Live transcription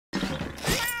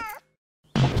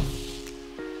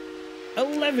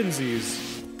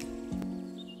11sies.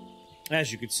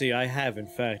 As you can see, I have, in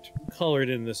fact, colored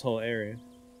in this whole area.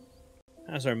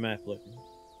 How's our map looking?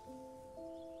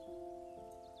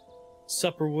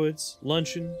 Supper Woods,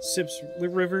 Luncheon, Sips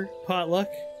River, Potluck,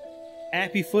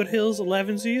 Appy Foothills,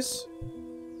 11sies.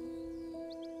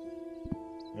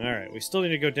 Alright, we still need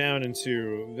to go down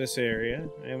into this area,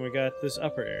 and we got this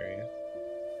upper area.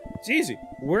 It's easy.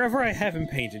 Wherever I haven't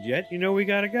painted yet, you know we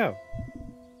gotta go.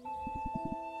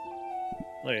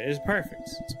 Look, it's perfect.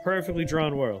 It's a perfectly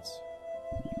drawn world.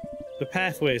 The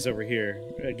pathways over here,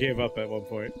 I gave up at one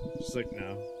point. Just like,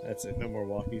 no, that's it. No more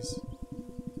walkies.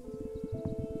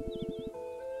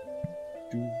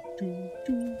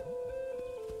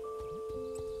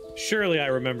 Surely I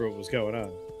remember what was going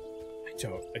on. I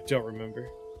don't remember.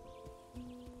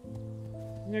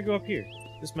 I'm gonna go up here.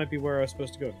 This might be where I was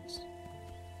supposed to go next.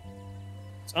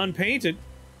 It's unpainted,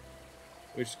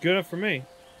 which is good enough for me.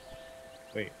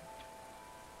 Wait.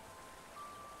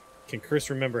 Can Chris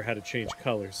remember how to change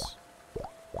colors?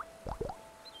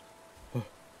 Oh.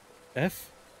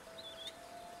 F?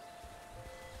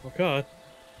 Oh god.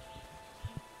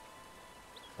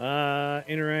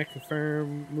 Interact,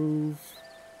 confirm, move.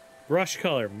 Brush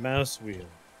color, mouse wheel.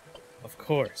 Of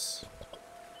course.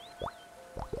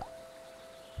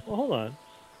 Well, hold on.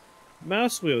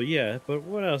 Mouse wheel, yeah, but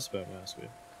what else about mouse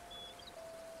wheel?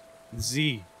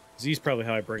 Z. Z's probably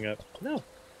how I bring up... No.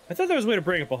 I thought there was a way to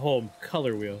bring up a whole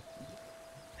color wheel.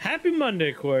 Happy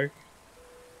Monday, Quark.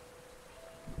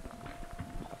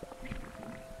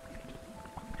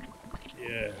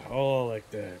 Yeah, all like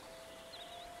that.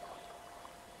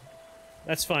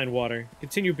 That's fine, water.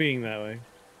 Continue being that way.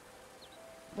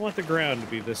 I want the ground to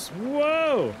be this...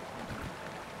 Whoa!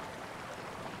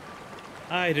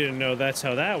 I didn't know that's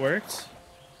how that worked.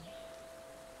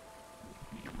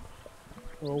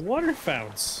 Well, water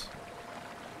founts.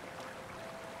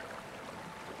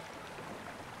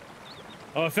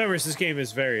 Oh, if ever, this game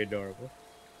is very adorable.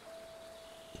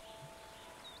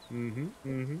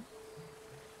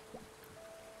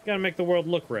 Gotta make the world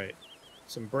look right.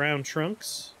 Some brown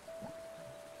trunks.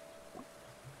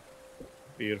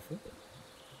 Beautiful.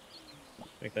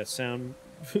 Make that sound...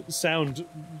 sound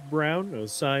brown? No,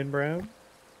 sign brown.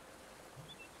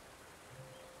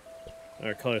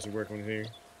 Our colors are working here.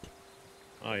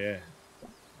 Oh, yeah.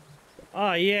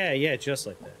 Oh, yeah, yeah, just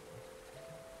like that.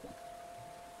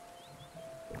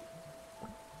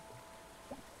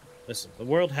 Listen, the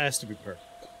world has to be perfect.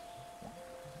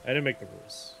 I didn't make the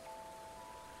rules.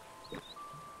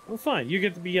 Well, fine, you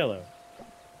get to be yellow.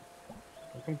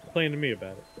 Don't complain to me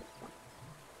about it.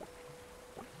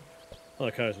 All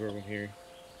the colors working here.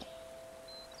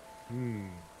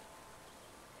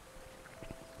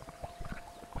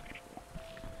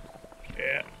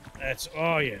 Yeah, that's...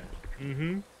 Oh, yeah.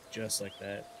 Just like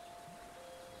that.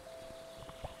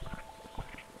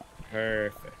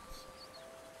 Perfect.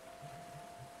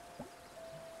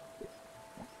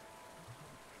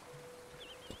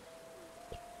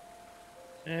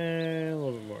 And a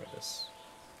little bit more of this.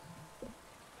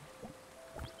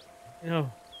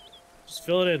 No. Just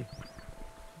fill it in.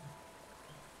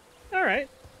 Alright.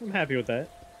 I'm happy with that.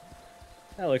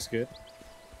 That looks good.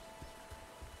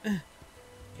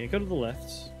 Can't go to the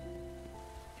left.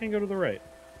 Can't go to the right.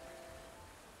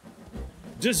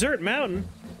 Desert Mountain!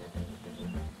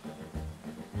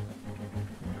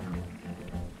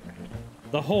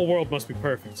 The whole world must be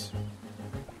perfect.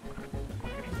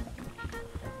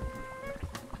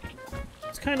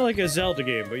 It's kind of like a Zelda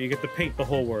game, but you get to paint the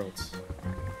whole world.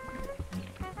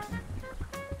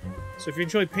 So if you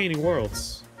enjoy painting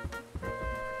worlds,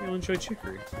 you'll enjoy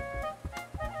Chicory.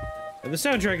 And the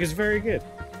soundtrack is very good.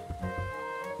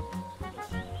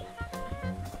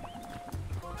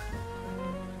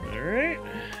 Alright.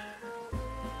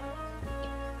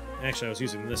 Actually, I was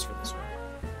using this for this one.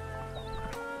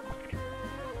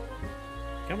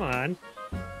 Come on.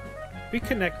 Be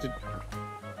connected.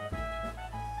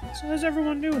 So how's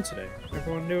everyone doing today?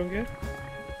 Everyone doing good?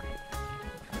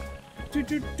 Doot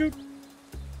doot doot.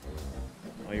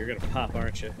 Oh, you're gonna pop,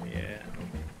 aren't you? Yeah.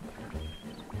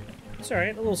 It's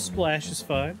alright, a little splash is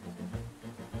fine.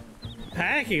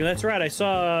 Packing, that's right, I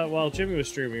saw while Jimmy was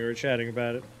streaming, we were chatting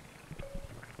about it.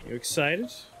 You excited?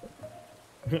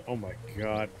 Oh my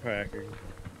god, packing.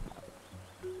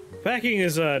 Packing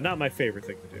is not my favorite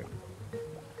thing to do.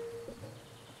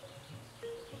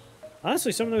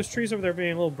 Honestly, some of those trees over there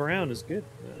being a little brown is good.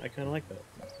 I kind of like that.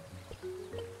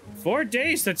 4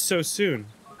 days? That's so soon.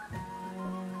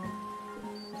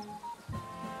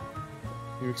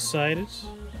 You excited?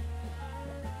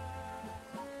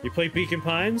 You play Beacon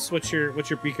Pines? What's your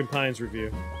Beacon Pines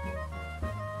review?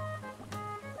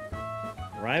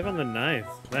 Arrive on the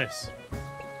 9th. Nice.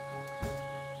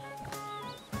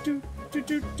 Do, do,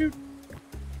 do, do.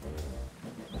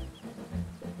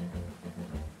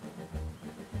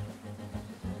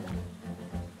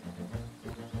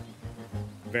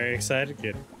 Very excited,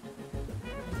 kid.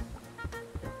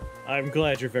 I'm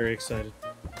glad you're very excited.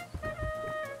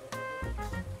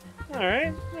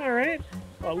 Alright, alright.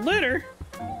 A litter?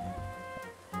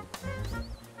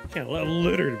 Can't allow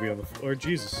litter to be on the floor,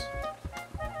 Jesus.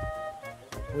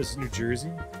 What is this, New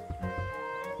Jersey?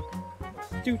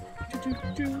 Do, do,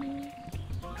 do, do.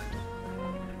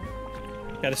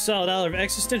 Got a solid hour of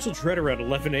existential dread around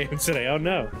 11 a.m. today. Oh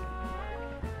no.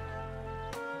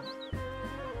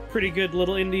 Pretty good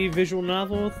little indie visual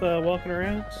novel with walking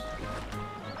around.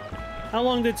 How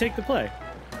long did it take to play?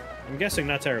 I'm guessing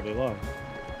not terribly long.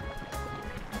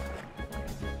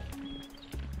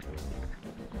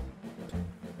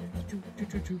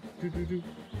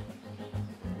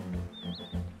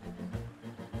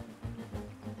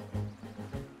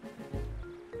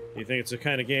 You think it's the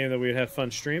kind of game that we'd have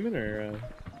fun streaming, or?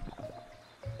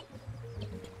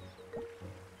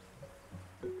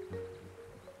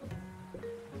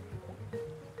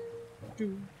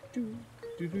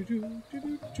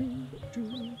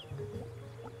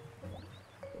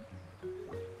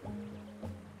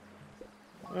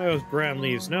 Oh, those brown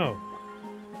leaves, no.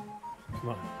 Come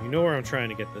on, you know where I'm trying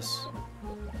to get this.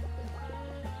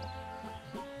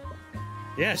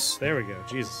 Yes, there we go,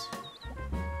 Jesus.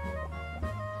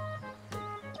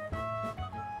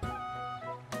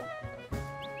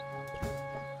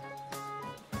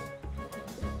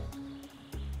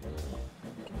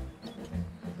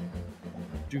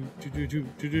 Do do do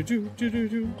do do do do do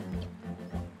do.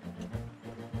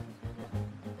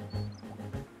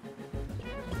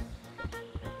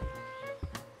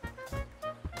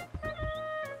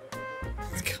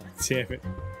 God damn it.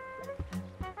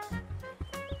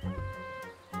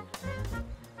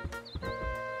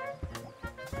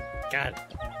 God.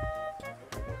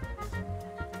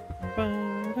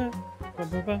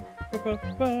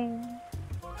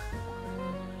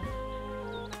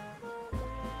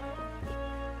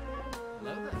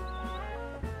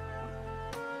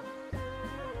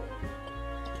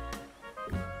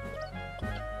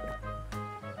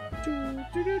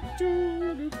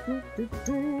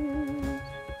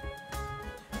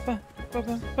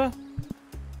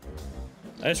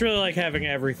 I just really like having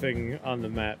everything on the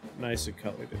map nice and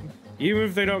colored in. Even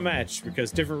if they don't match,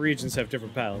 because different regions have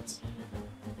different palettes.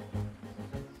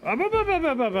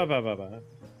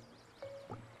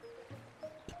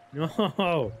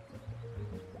 No!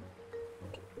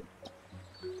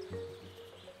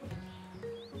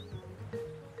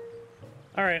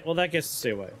 Alright, well that gets to stay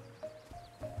away.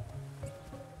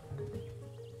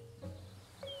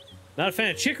 Not a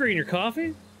fan of chicory in your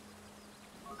coffee?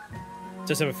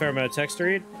 Just have a fair amount of text to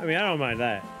read? I mean, I don't mind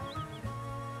that.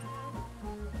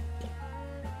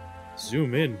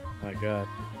 Zoom in. My god.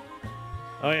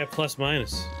 Oh yeah, plus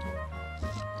minus.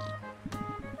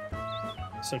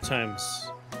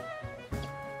 Sometimes.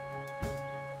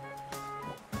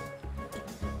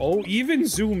 Oh, even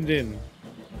zoomed in.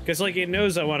 Because, like, it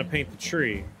knows I want to paint the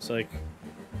tree. It's like...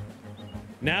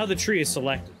 Now the tree is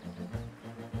selected.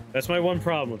 That's my one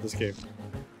problem with this game.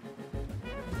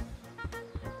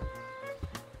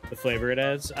 The flavor it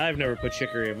adds. I've never put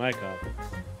chicory in my coffee.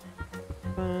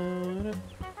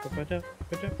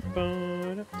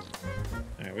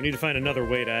 Alright, we need to find another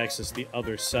way to access the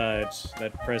other side.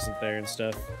 That present there and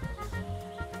stuff.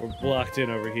 We're blocked in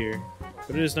over here.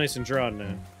 But it is nice and drawn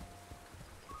now.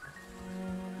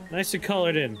 Nice and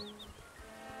colored in.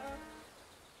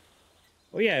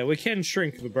 Oh yeah, we can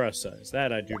shrink the brush size.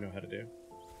 That I do know how to do.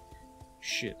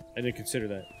 Shit, I didn't consider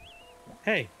that.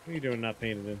 Hey, what are you doing not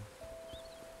painted in?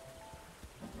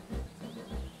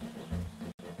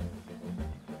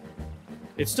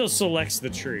 It still selects the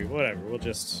tree. Whatever, we'll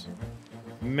just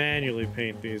manually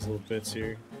paint these little bits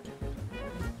here.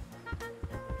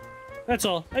 That's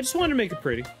all. I just wanted to make it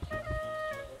pretty.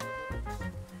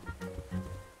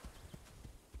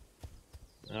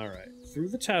 Alright, through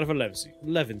the town of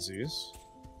Levensies.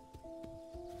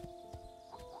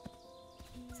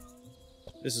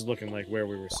 This is looking like where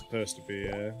we were supposed to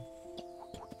be,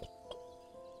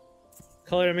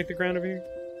 Color to make the ground over here?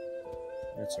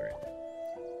 That's alright.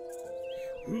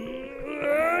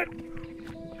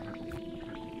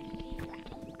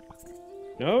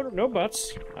 No, no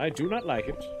buts. I do not like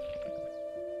it.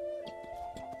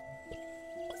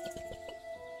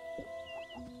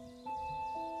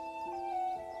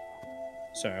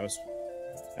 Sorry, I was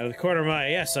out of the corner of my eye.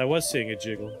 Yes, I was seeing a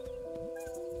jiggle.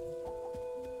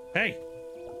 Hey!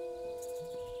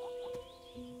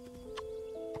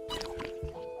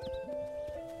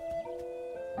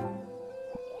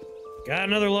 Got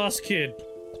another lost kid.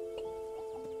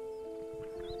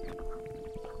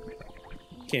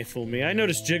 Can't fool me. I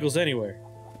notice jiggles anywhere.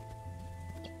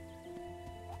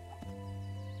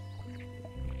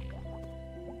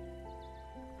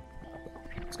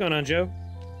 What's going on, Joe?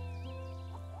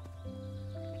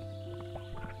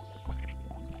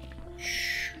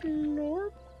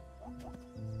 Schlorp.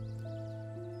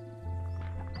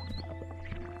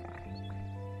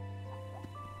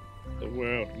 The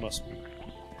world must be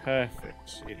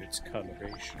perfect in its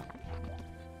coloration.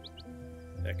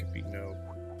 There could be no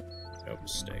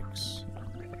mistakes.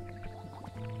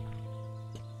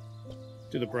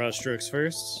 Do the broad strokes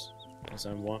first, as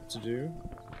I'm wont to do.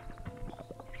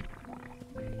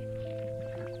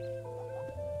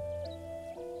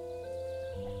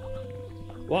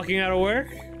 Walking out of work?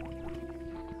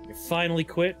 You finally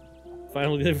quit?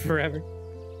 Finally live forever?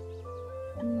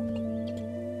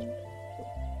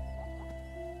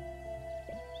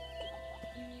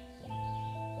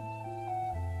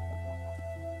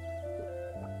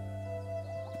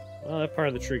 Well, that part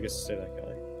of the tree gets to stay that guy.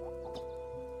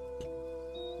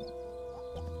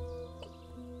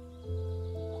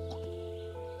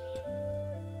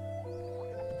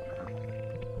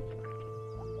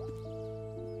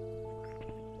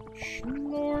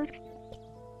 Schlorp.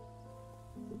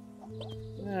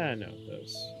 Ah, no,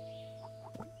 those.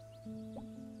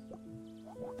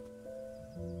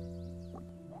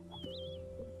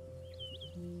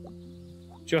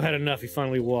 Joe had enough, he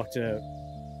finally walked out.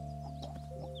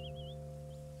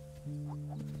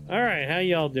 Alright, how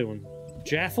y'all doing?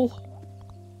 Jaffel?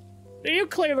 Do you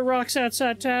clear the rocks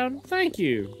outside town? Thank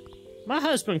you. My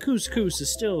husband, Couscous,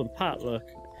 is still in potluck.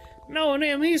 Knowing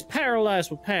him, he's paralyzed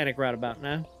with panic right about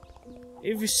now.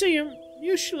 If you see him,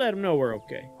 you should let him know we're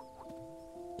okay.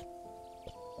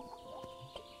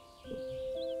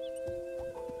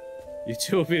 You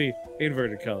two will be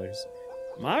inverted colors.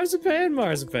 Marzipan,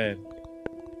 marzipan.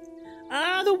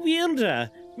 Ah, the wielder.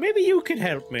 Maybe you could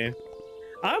help me.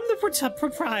 I'm the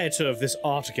proprietor of this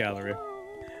art gallery.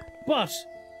 But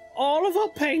all of our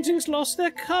paintings lost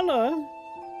their color.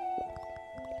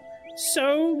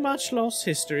 So much lost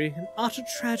history, an utter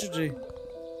tragedy.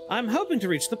 I'm hoping to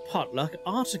reach the Potluck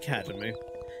Art Academy.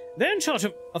 They're in charge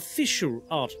of official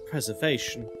art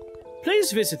preservation.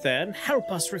 Please visit there and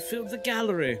help us refill the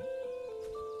gallery.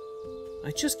 I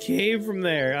just came from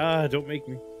there. Ah, don't make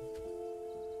me.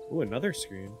 Ooh, another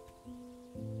screen.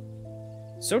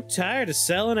 So tired of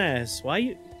selling ass. Why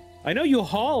you... I know you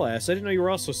haul ass. I didn't know you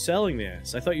were also selling the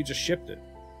ass. I thought you just shipped it.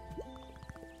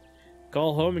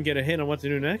 Call home and get a hint on what to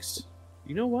do next?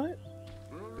 You know what?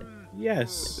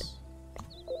 Yes.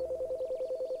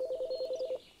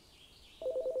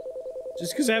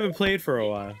 Just because I haven't played for a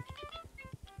while.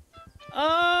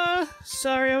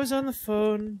 Sorry, I was on the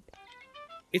phone.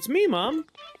 It's me, Mom.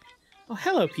 Oh,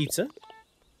 hello, Pizza.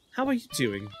 How are you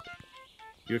doing?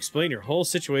 You explain your whole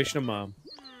situation to Mom.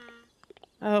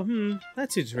 Oh,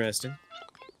 that's interesting.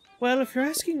 Well, if you're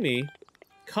asking me,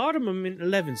 Cardamom in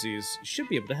Elevensies should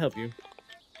be able to help you.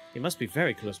 He must be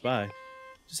very close by.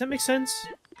 Does that make sense?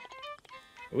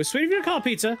 It was sweet of you to call,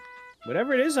 Pizza.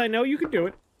 Whatever it is, I know you can do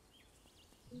it.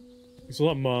 Thanks a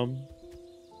lot, Mom.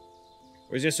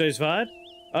 Where's yesterday's VOD?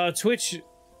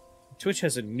 Twitch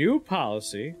has a new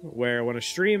policy where when a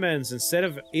stream ends, instead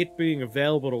of it being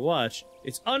available to watch,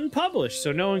 it's unpublished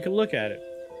so no one can look at it.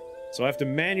 So I have to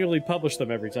manually publish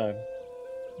them every time.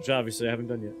 Which obviously I haven't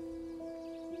done yet.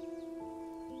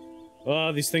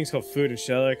 Oh, these things called food and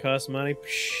shelter cost money.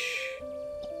 Psh.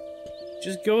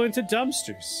 Just go into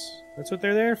dumpsters. That's what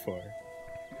they're there for.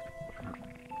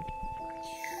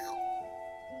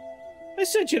 I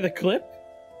sent you the clip.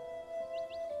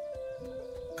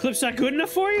 Clip's not good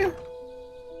enough for you?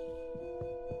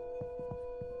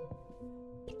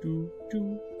 Do,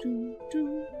 do, do,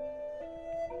 do.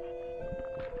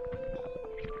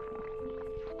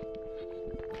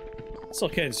 This all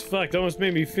kinds of fucked. Almost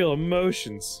made me feel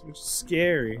emotions, which is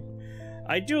scary.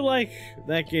 I do like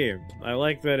that game. I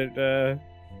like that it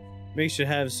makes you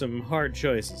have some hard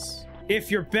choices. If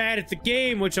you're bad at the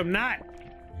game, which I'm not,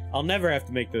 I'll never have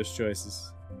to make those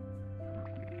choices.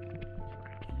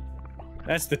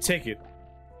 That's the ticket.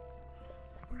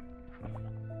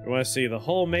 You want to see the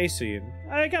whole May scene?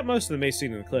 I got most of the May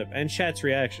scene in the clip, and chat's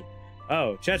reaction.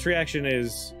 Oh, chat's reaction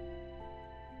is...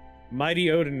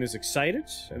 Mighty Odin is excited,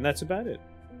 and that's about it.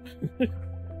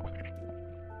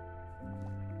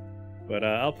 But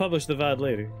I'll publish the VOD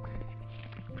later.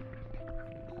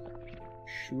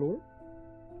 Schlorp?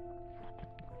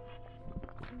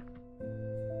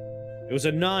 It was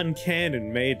a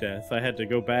non-canon May death. I had to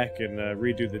go back and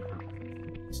redo the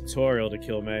tutorial to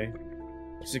kill May.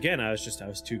 Because again, I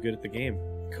was too good at the game.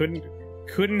 Couldn't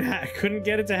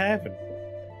get it to happen.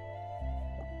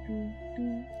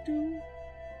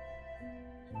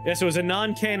 Yeah, so it was a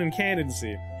non-canon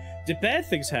scene. Did bad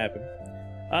things happen?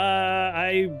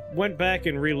 I went back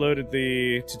and reloaded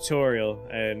the tutorial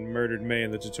and murdered May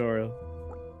in the tutorial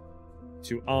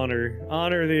to honor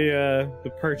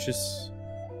the purchase.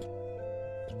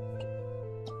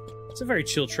 It's a very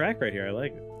chill track right here. I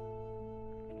like it.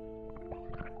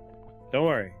 Don't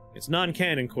worry, it's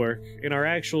non-canon quirk. In our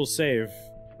actual save,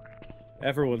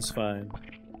 everyone's fine.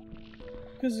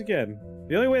 Because again,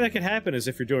 the only way that could happen is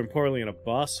if you're doing poorly in a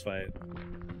boss fight.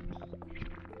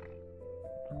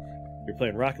 You're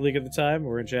playing Rocket League at the time,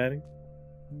 we're in chatting.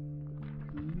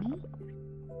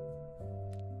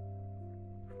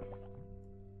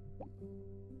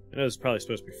 I know this is probably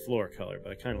supposed to be floor color,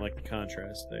 but I kind of like the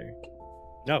contrast there.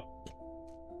 No!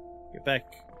 Get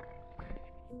back.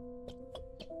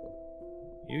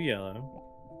 You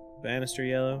yellow. Banister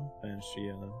yellow. Banister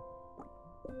yellow.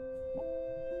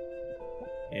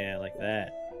 Yeah, like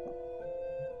that.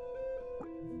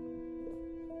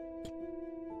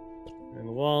 And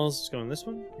the walls, just going this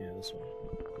one? Yeah, this one.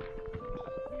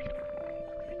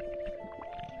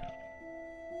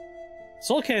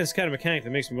 Soul Can is kind of a mechanic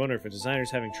that makes me wonder if a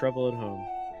designer's having trouble at home.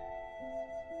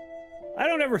 I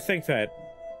don't ever think that,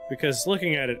 because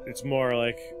looking at it, it's more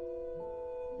like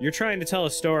you're trying to tell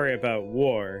a story about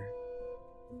war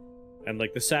and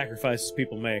like the sacrifices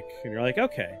people make, and you're like,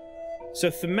 okay. So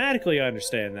thematically I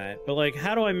understand that, but like,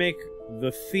 how do I make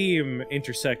the theme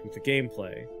intersect with the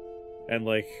gameplay? And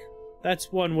like,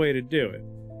 that's one way to do it.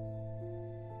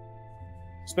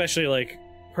 Especially like,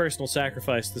 personal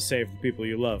sacrifice to save the people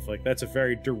you love. Like, that's a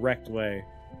very direct way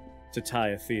to tie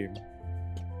a theme.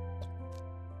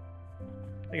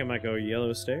 I think I might go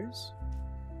yellow stairs.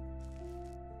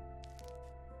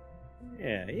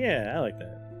 Yeah, I like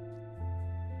that.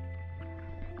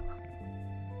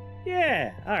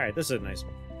 Yeah! Alright, this is a nice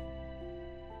one.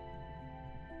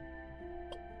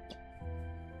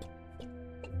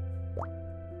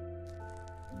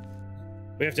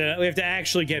 We have to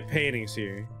actually get paintings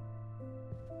here.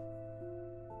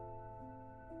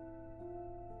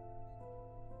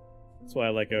 That's why I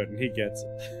like Odin. He gets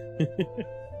it.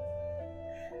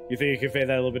 You think you can fade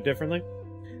that a little bit differently?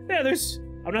 Yeah,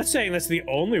 I'm not saying that's the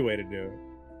only way to do it.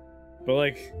 But,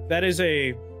 like, that is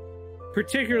a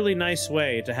particularly nice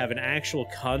way to have an actual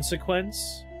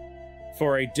consequence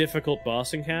for a difficult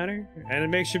boss encounter, and it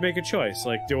makes you make a choice.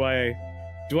 Like, do I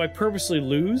purposely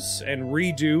lose and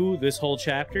redo this whole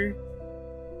chapter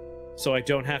so I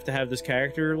don't have to have this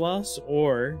character loss,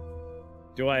 or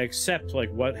do I accept, like,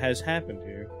 what has happened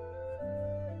here?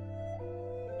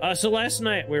 So last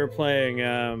night we were playing,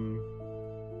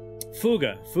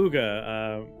 Fuga,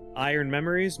 Iron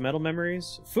Memories, Metal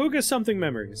Memories? Fuga something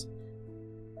Memories.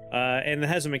 And it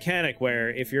has a mechanic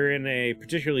where if you're in a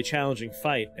particularly challenging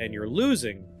fight and you're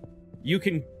losing, you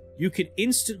can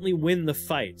instantly win the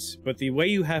fight, but the way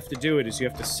you have to do it is you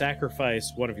have to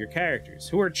sacrifice one of your characters,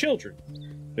 who are children.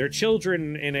 They're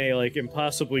children in a, like,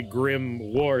 impossibly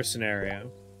grim war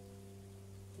scenario.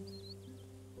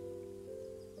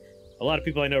 A lot of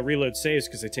people I know reload saves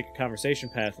because they take a conversation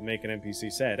path and make an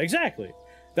NPC sad. Exactly!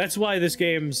 That's why this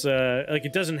game's, like,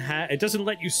 it doesn't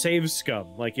let you save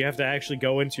scum. Like, you have to actually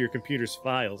go into your computer's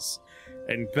files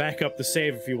and back up the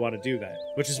save if you want to do that.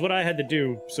 Which is what I had to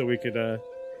do so we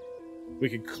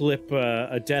could clip,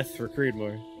 a death for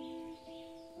Creedmoor.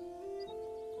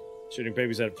 Shooting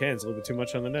babies out of cans a little bit too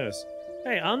much on the nose.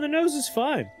 Hey, on the nose is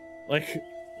fine. Like,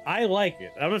 I like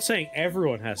it. I'm not saying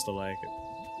everyone has to like it.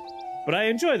 But I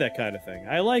enjoy that kind of thing.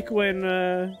 I like when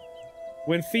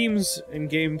themes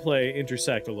and gameplay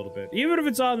intersect a little bit. Even if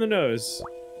it's on the nose,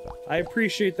 I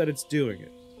appreciate that it's doing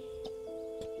it.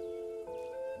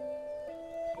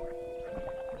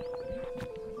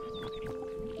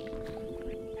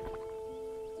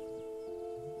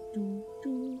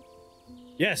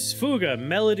 Yes, Fuga,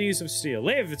 Melodies of Steel.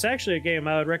 Lave, it's actually a game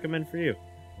I would recommend for you.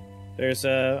 There's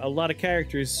a lot of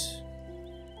characters,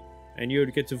 and you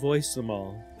would get to voice them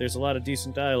all. There's a lot of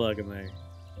decent dialogue in there.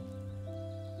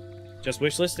 Just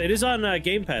wishlist? It is on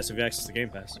Game Pass if you access the Game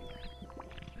Pass.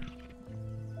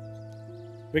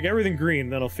 Make everything green,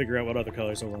 then I'll figure out what other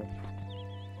colors I want.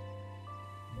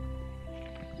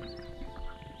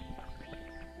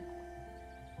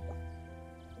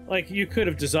 Like, you could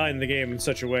have designed the game in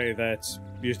such a way that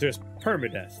there's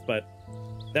permadeath, but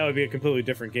that would be a completely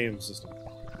different game system.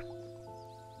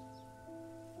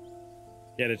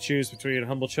 Yeah, to choose between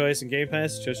Humble Choice and Game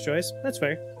Pass, choose Choice? That's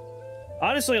fair.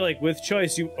 Honestly, like, with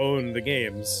Choice, you own the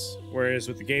games, whereas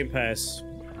with the Game Pass,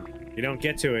 you don't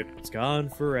get to it. It's gone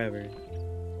forever.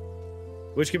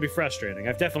 which can be frustrating.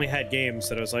 I've definitely had games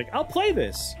that I was like, I'll play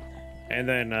this! And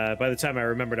then, by the time I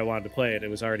remembered I wanted to play it, it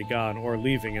was already gone, or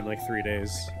leaving in, like, 3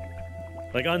 days.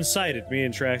 Like, Unsighted, me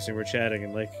and Traxton were chatting,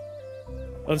 and, like,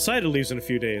 Unsighted leaves in a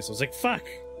few days. I was like, fuck!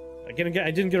 I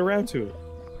didn't get around to it.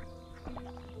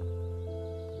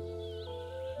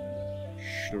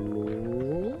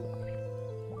 Sure.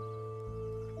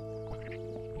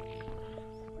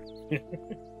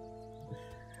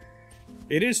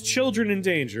 It is children in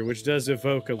danger, which does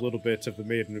evoke a little bit of the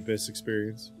Maiden Abyss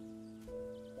experience.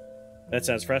 That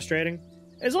sounds frustrating.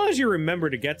 As long as you remember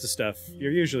to get to stuff,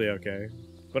 you're usually okay.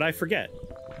 But I forget.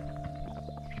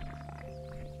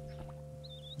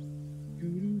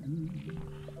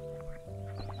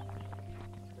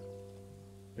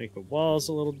 Make the walls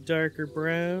a little darker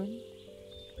brown.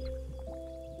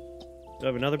 Do I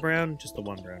have another brown? Just the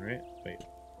one brown, right? Wait.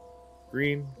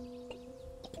 Green.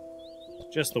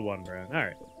 Just the one brown.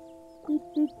 Alright. Boop,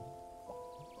 boop.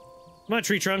 Come on,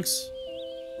 tree trunks.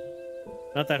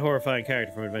 Not that horrifying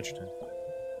character from Adventure Time.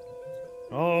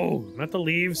 Oh, not the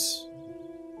leaves.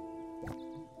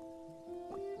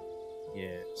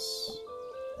 Yes.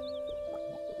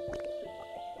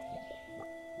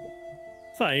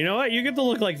 Fine, you know what? You get to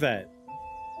look like that.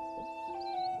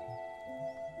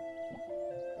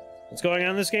 What's going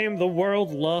on in this game? The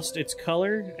world lost its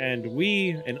color, and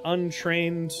we, an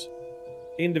untrained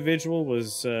individual,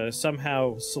 was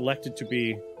somehow selected to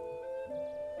be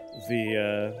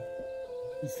the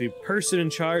person in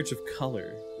charge of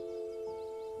color.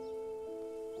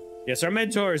 Yes, our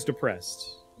mentor is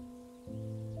depressed.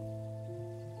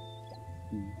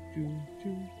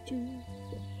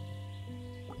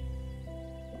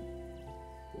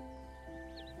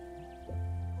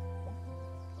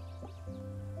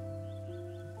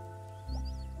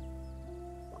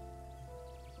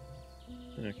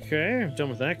 Okay, I'm done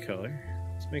with that color.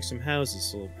 Let's make some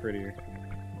houses a little prettier.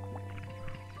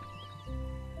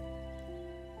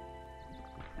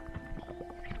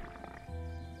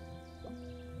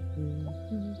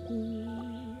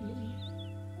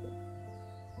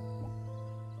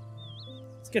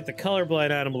 Let's get the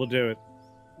colorblind animal to do it.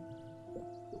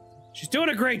 She's doing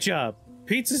a great job.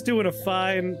 Pizza's doing a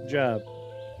fine job.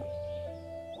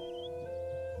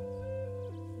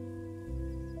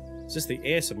 Is this the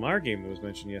ASMR game that was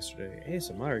mentioned yesterday?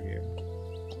 ASMR game.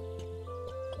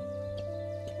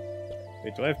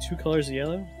 Wait, do I have two colors of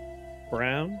yellow?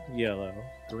 Brown, yellow,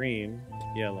 green,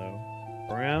 yellow,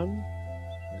 brown.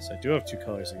 Yes, I do have two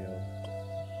colors of yellow.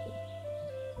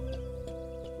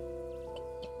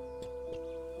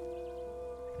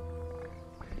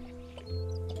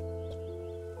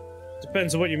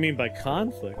 Depends on what you mean by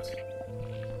conflict.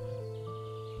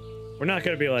 We're not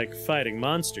gonna be, like, fighting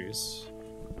monsters.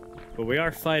 But we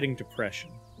are fighting depression.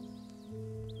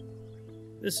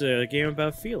 This is a game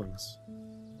about feelings.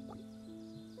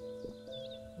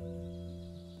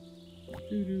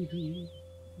 We're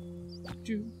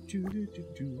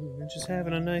just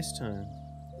having a nice time.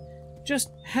 Just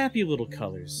happy little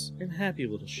colors and happy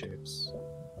little shapes.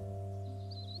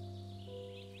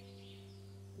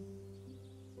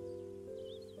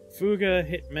 Fuga,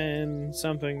 Hitman,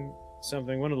 something,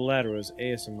 one of the latter was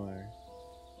ASMR.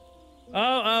 The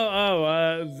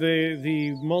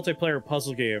multiplayer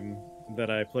puzzle game that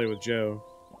I play with Joe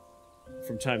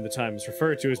from time to time is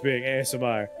referred to as being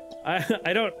ASMR.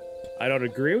 I don't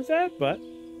agree with that, but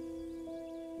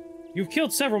you've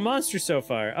killed several monsters so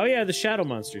far. Oh yeah, the shadow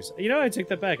monsters. You know, I take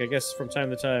that back. I guess from time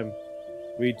to time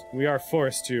we are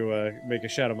forced to make a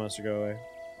shadow monster go away.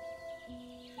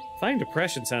 Fighting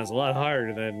depression sounds a lot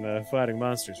harder than fighting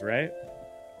monsters, right?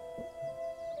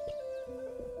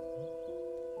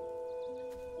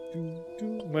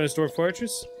 Minus Dwarf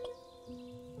Fortress.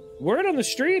 Word on the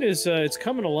street is it's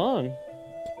coming along.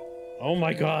 Oh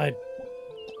my god.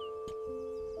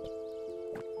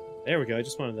 There we go, I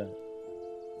just wanted that.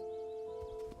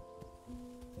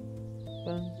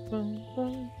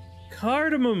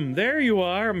 Cardamom, there you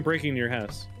are. I'm breaking your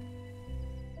house.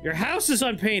 Your house is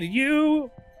unpainted.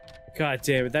 You... God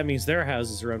damn it, that means their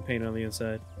houses are unpainted on the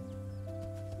inside.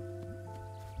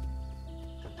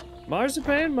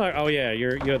 Marzipan? Oh yeah,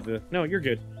 you have the... No, you're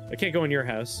good. I can't go in your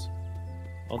house.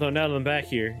 Although now that I'm back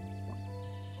here.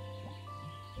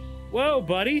 Whoa,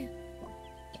 buddy!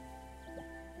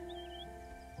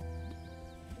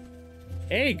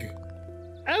 Egg!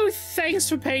 Oh, thanks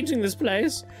for painting this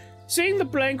place. Seeing the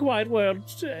blank white world,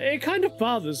 it kind of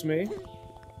bothers me.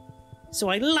 So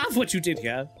I love what you did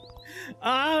here.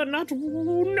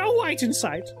 No white in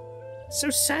sight. So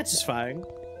satisfying.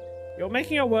 You're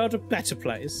making our world a better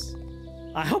place.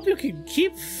 I hope you can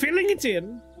keep filling it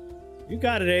in. You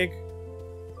got it, Egg.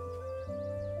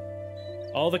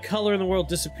 All the color in the world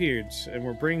disappeared, and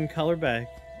we're bringing color back.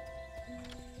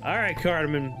 Alright,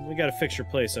 Cardamom, we gotta fix your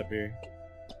place up here.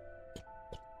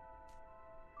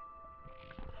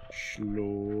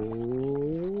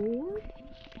 Slow.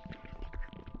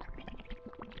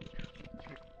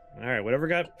 Alright, whatever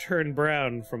got turned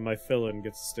brown from my fill-in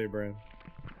gets to stay brown.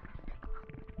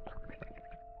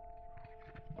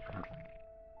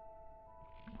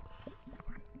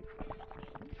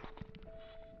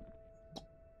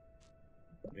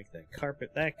 Make that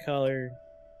carpet that color.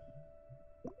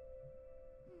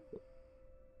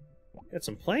 Got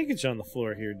some plankage on the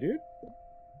floor here, dude.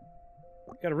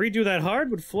 Gotta redo that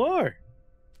hardwood floor.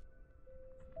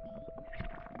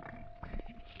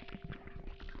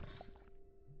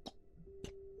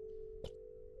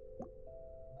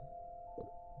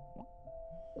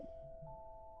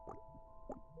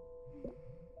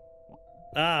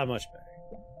 Ah, much better.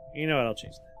 You know what? I'll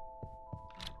change that.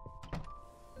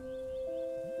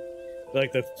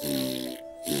 Like the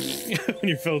when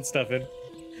you're filling stuff in.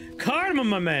 Cardamom,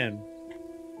 my man.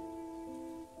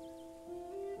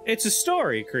 It's a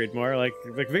story, Creedmoor. Like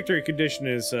victory condition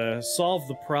is solve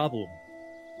the problem.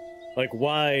 Like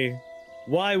why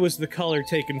was the color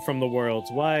taken from the world?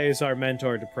 Why is our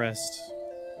mentor depressed?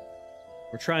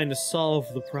 We're trying to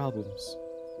solve the problems.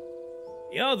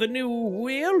 You're the new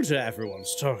wielder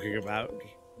everyone's talking about.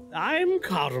 I'm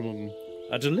Cardamom,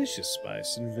 a delicious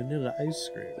spice in vanilla ice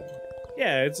cream.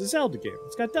 Yeah, it's a Zelda game.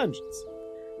 It's got dungeons.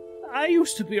 I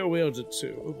used to be a wielder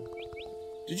too.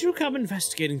 Did you come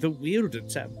investigating the Wielder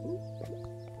Temple?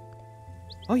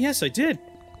 Oh yes, I did.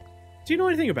 Do you know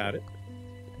anything about it?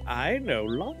 I know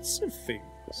lots of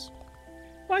things.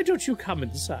 Why don't you come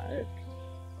inside?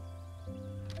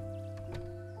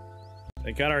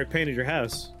 Thank God I already painted your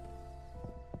house.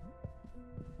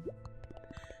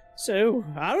 So,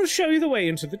 I'll show you the way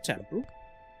into the temple,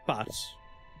 but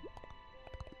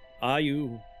are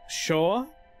you sure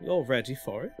you're ready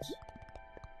for it?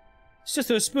 It's just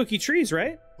those spooky trees,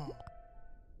 right?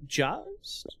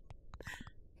 Just?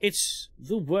 It's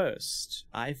the worst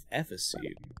I've ever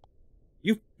seen.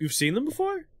 You've seen them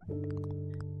before?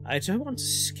 I don't want to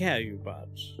scare you, but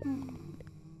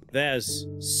there's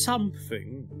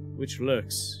something which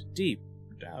lurks deep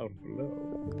down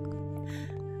below.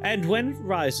 And when it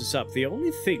rises up, the only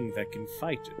thing that can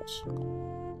fight it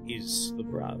is the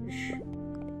brush.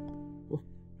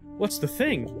 What's the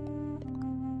thing?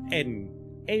 An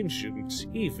ancient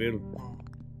evil.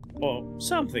 Or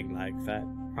something like that,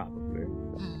 probably.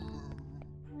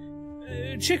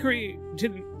 Chicory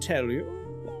didn't tell you?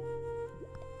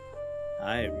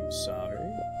 I'm sorry.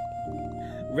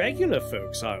 Regular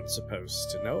folks aren't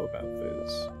supposed to know about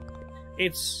this.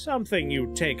 It's something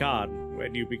you take on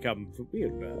when you become the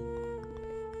wielder.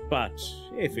 But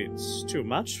if it's too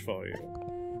much for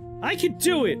you, I can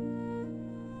do it!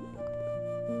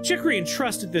 Chicory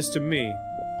entrusted this to me.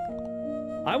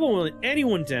 I won't let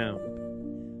anyone down.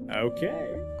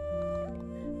 Okay.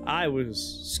 I was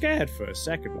scared for a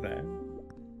second there.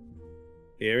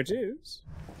 Here it is.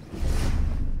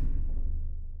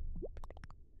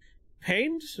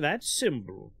 Paint that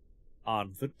symbol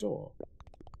on the door.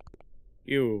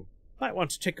 You might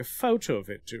want to take a photo of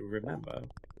it to remember.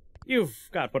 You've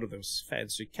got one of those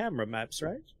fancy camera maps,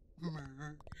 right?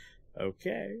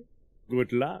 Okay.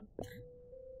 Good luck.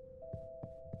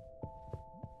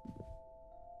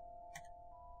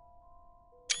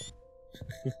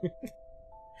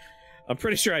 I'm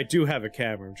pretty sure I do have a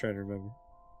camera. I'm trying to remember.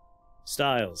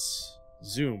 Styles.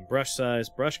 Zoom. Brush size.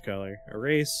 Brush color.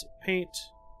 Erase. Paint.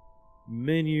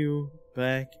 Menu.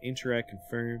 Back. Interact.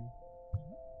 Confirm.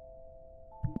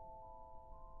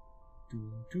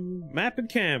 Map and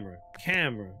camera.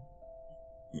 Camera.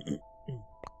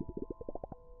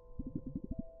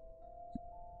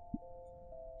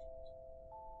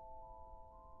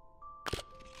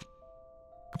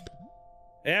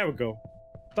 There we go.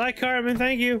 Bye, Carmen.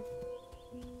 Thank you.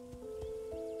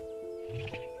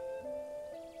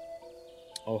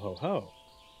 Oh ho ho.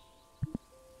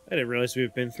 I didn't realize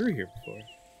we've been through here before.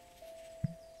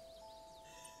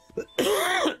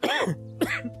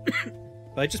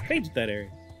 But I just painted that area.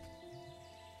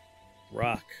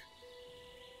 Rock.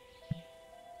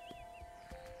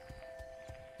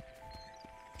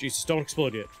 Jesus, don't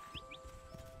explode yet.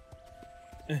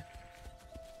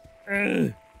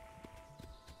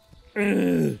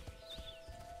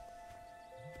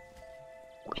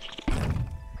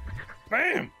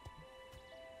 Bam!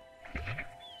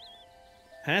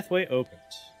 Pathway opened.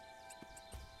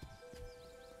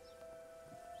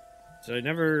 So I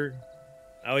never...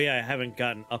 Oh yeah, I haven't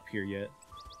gotten up here yet.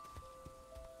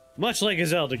 Much like a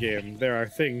Zelda game, there are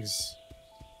things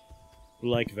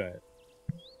like that.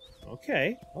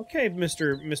 Okay. Okay,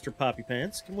 Mr. Poppy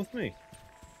Pants. Come with me.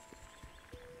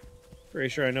 Pretty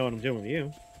sure I know what I'm doing with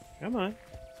you. Come on.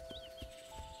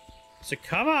 So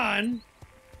come on!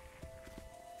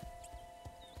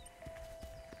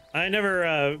 I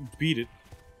never, beat it.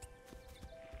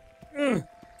 Ugh.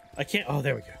 I can't... Oh,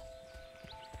 there we go.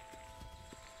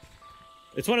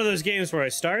 It's one of those games where I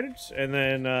started, and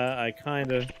then, I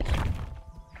kinda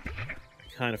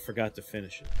forgot to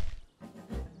finish it.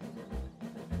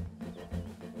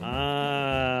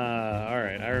 Ah,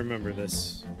 alright, I remember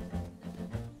this.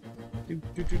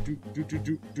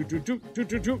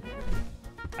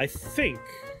 I think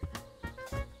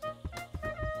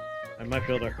I might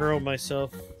be able to hurl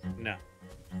myself. No,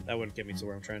 that wouldn't get me to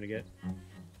where I'm trying to get.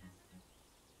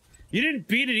 You didn't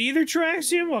beat it either,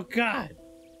 Traxium? Oh, God.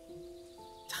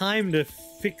 Time to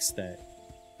fix that.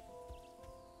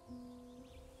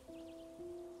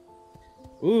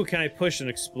 Ooh, can I push an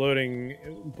exploding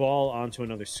ball onto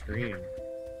another screen?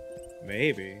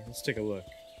 Maybe. Let's take a look.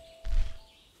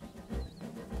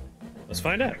 Let's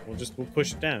find out. We'll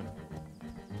push it down.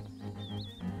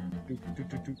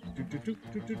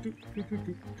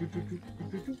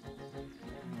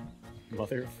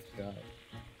 Mother of God.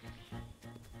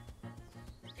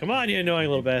 Come on, you annoying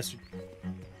little bastard.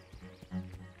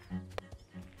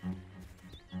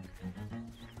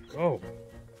 Go.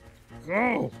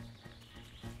 Go!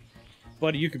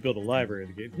 Buddy, you could build a library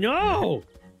of the game. No!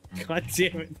 God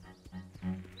damn it.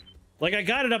 Like, I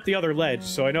got it up the other ledge,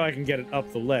 so I know I can get it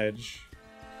up the ledge.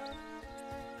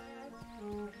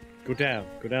 Go down.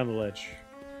 Go down the ledge.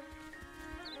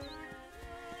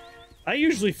 I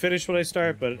usually finish when I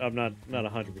start, but I'm not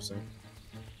 100%.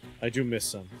 I do miss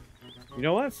some. You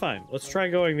know what? Fine. Let's try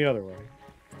going the other way.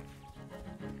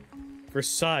 For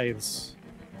science.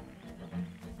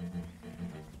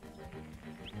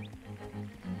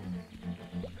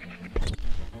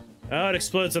 Oh, it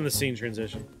explodes on the scene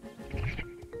transition.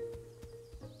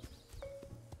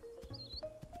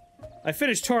 I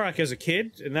finished Turok as a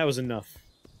kid, and that was enough.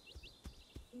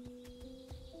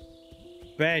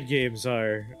 Bad games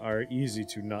are easy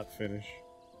to not finish.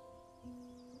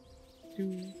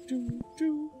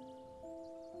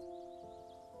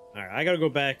 Alright, I gotta go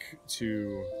back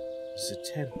to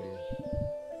the temple.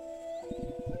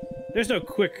 There's no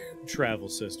quick travel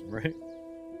system, right?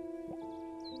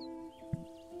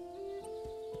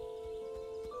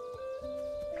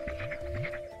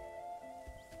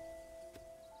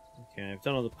 Okay, I've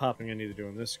done all the popping I need to do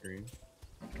on this screen.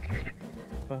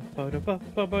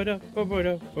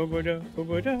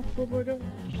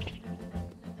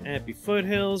 Happy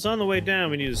foothills. On the way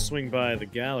down, we need to swing by the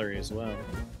gallery as well.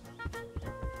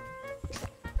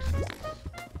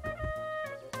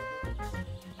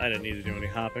 I didn't need to do any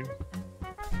hopping.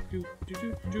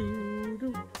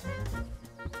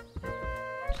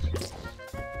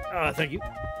 Ah, thank you.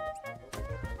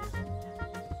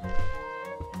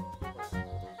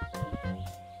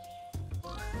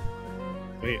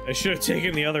 Wait, I should have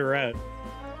taken the other route.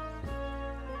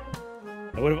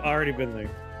 I would have already been there.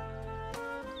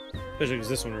 Especially because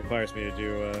this one requires me to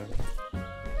do,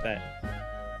 that.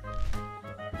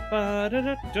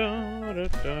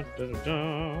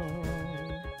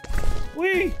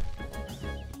 Whee!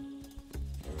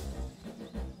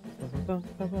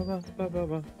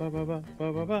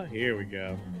 Here we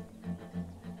go.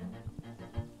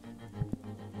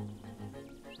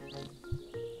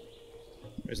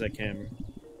 Where's that camera?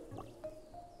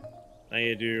 I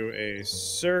need to do a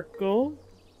circle,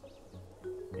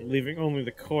 leaving only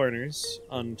the corners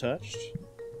untouched.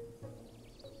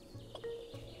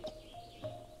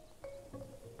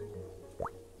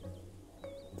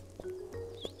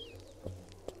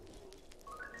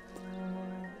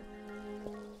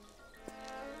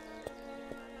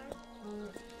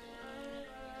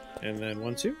 And then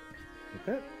 1, 2.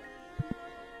 Okay.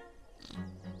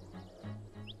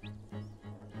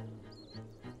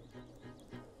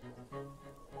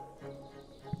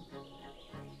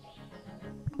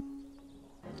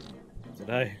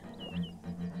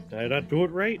 Did I not do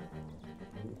it right?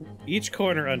 Each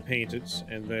corner unpainted,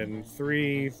 and then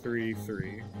 3, 3,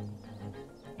 3.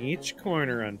 Each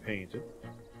corner unpainted.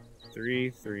 3,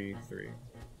 3, 3.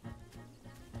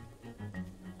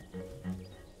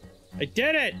 I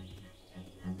did it!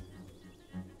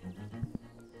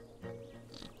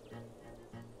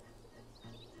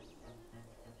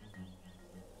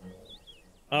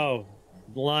 Oh.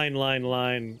 Line, line,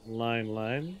 line, line,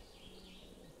 line.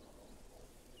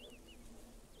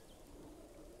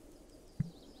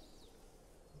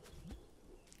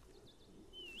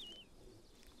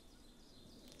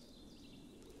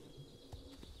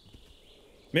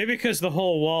 Maybe because the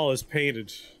whole wall is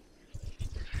painted.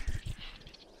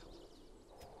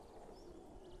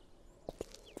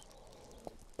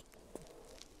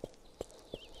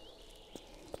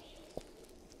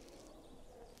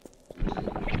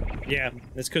 Yeah,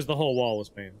 it's because the whole wall was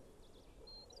painted.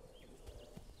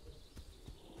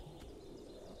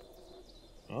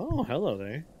 Oh, hello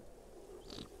there.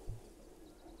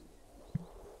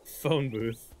 Phone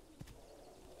booth.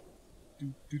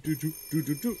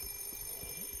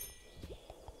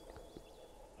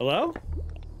 Hello?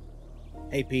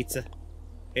 Hey, Pizza.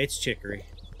 It's Chicory.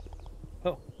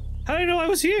 Oh, how do you know I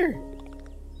was here?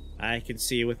 I can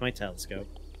see you with my telescope.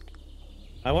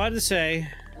 I wanted to say,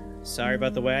 sorry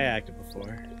about the way I acted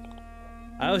before.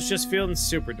 I was just feeling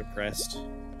super depressed.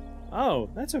 Oh,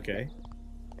 that's okay.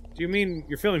 Do you mean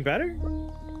you're feeling better?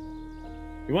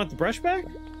 You want the brush back?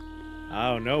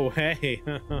 Oh, no way.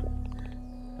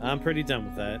 I'm pretty done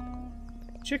with that.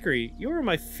 Chicory, you were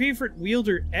my favorite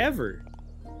wielder ever.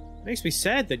 Makes me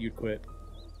sad that you'd quit.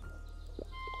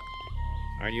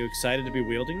 Aren't you excited to be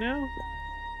wielding now?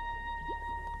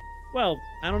 Well,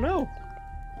 I don't know.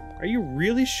 Are you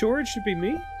really sure it should be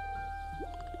me?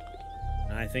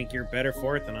 I think you're better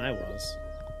for it than I was.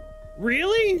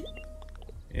 Really?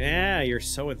 Yeah, you're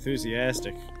so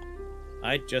enthusiastic.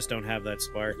 I just don't have that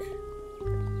spark.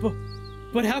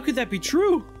 But how could that be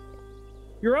true?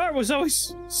 Your art was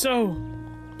always so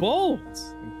bold,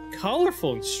 and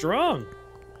colorful, and strong.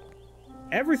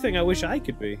 Everything I wish I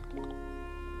could be.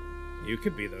 You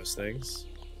could be those things.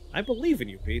 I believe in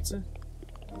you, Pizza.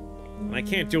 And I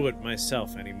can't do it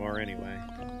myself anymore anyway.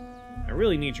 I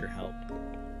really need your help.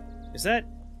 Is that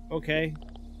okay?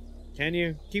 Can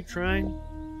you keep trying?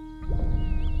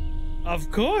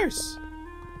 Of course!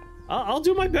 I'll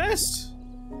do my best!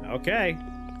 Okay.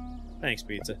 Thanks,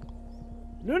 Pizza.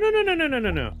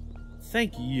 No.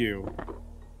 Thank you.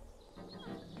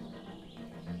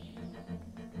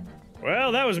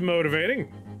 Well, that was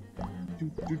motivating.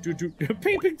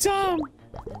 Peeping Tom!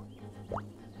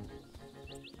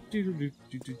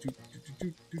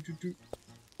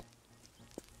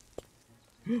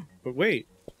 But wait.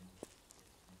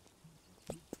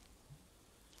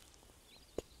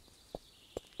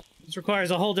 This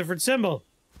requires a whole different symbol.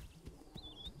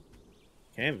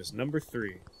 Canvas number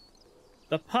 3.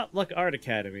 The Potluck Art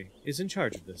Academy is in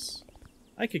charge of this.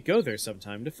 I could go there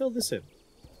sometime to fill this in.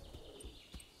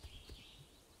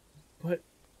 But...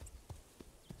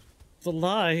 the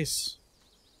lies...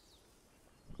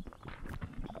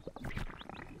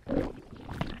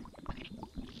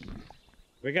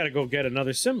 We gotta go get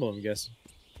another symbol, I'm guessing.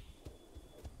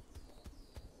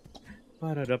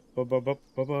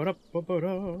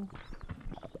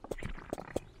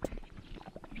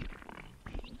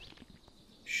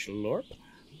 Schlorp.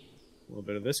 A little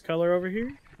bit of this color over here.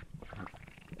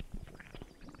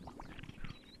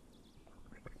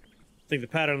 Think the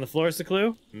pattern on the floor is the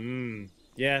clue?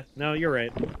 Yeah, no, you're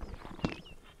right.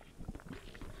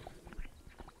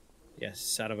 Yes,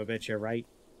 son of a bitch, you're right.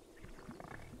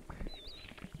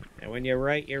 And when you're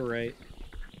right, you're right.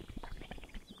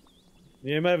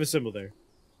 Yeah, I might have a symbol there.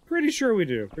 Pretty sure we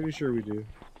do. Pretty sure we do.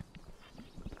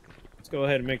 Let's go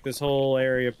ahead and make this whole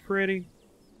area pretty.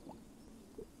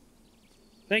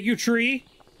 Thank you, tree!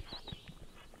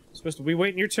 You're supposed to be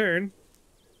waiting your turn.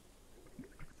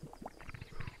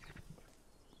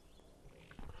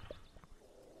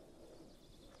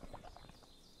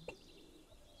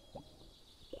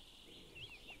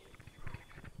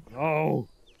 Oh!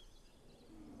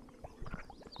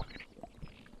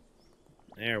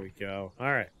 There we go.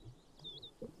 Alright.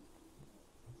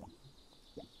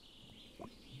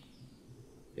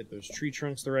 Get those tree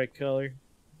trunks the right color.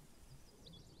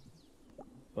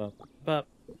 Bop, bop,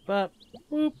 bop,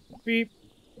 boop, beep,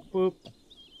 boop.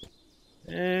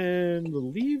 And the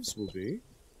leaves will be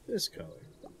this color.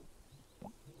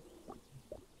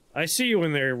 I see you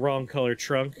in their wrong color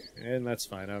trunk, and that's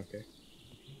fine, okay.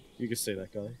 You can stay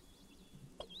that color.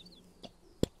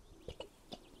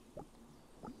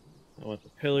 I want the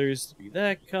pillars to be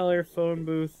that color, phone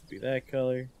booth to be that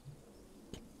color.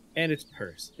 And its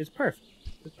purse. It's perfect.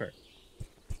 It's perfect.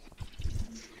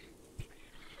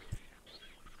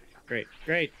 Great,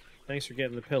 great. Thanks for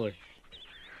getting the pillar.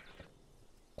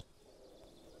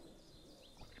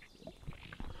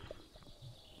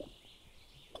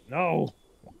 No!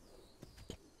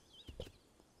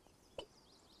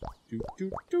 Doot,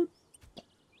 doot, doot.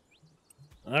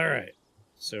 Alright.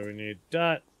 So we need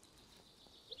dot.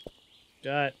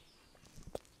 Dot.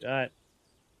 Dot.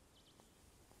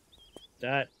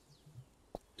 Dot.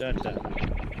 Dot, dot.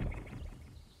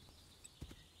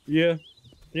 Yeah.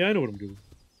 Yeah, I know what I'm doing.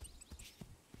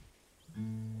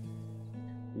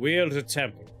 Wield a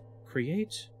temple.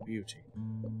 Create beauty.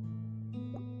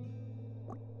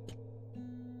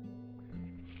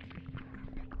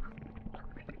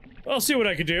 I'll see what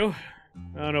I can do.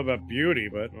 I don't know about beauty,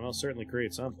 but I'll certainly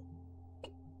create something.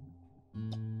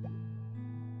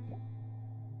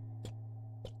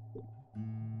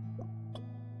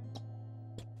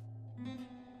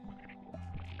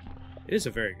 It is a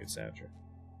very good soundtrack.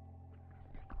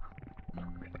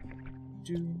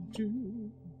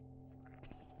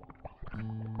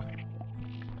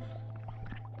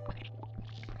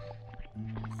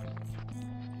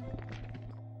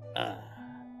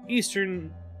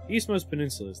 Eastmost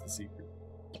Peninsula is the secret.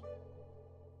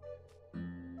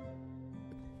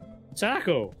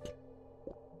 Taco!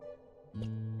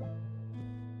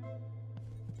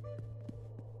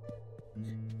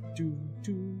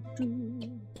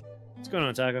 What's going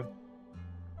on, Taco?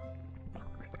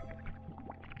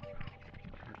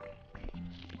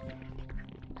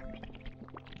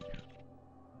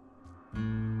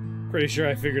 Pretty sure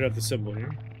I figured out the symbol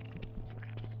here.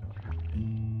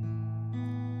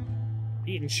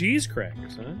 Eating cheese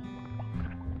crackers, huh?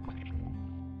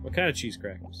 What kind of cheese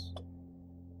crackers?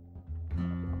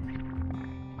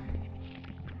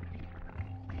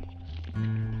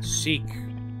 Seek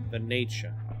the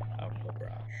nature of the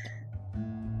brush.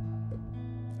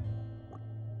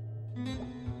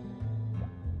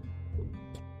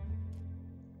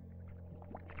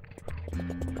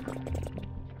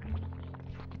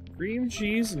 Cream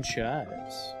cheese and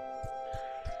chives.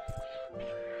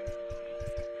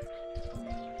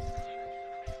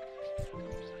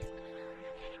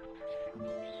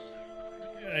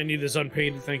 I need this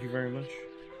unpainted, thank you very much.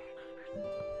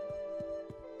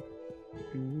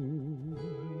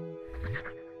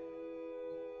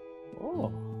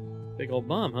 Oh, big old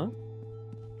bomb, huh?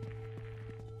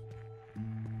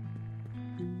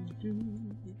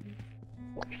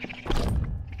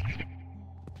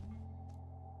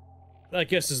 I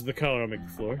guess this is the color I'll make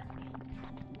the floor.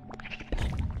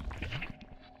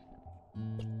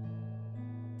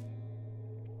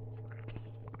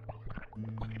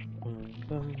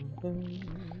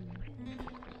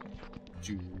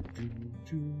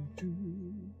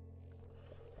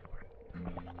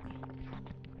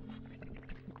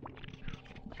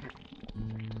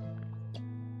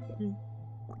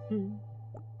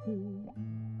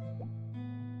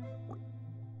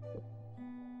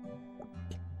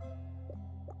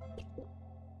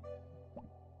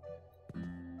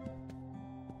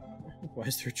 Why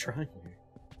is there a triangle here?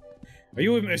 Are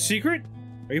you a secret?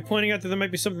 Are you pointing out that there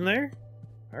might be something there?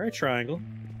 Alright, triangle.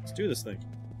 Let's do this thing.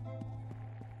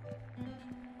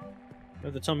 You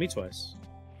have to tell me twice.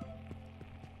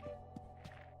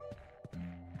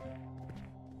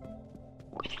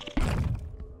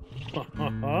 Ha ha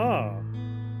ha!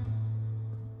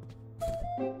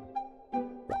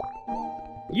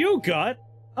 You got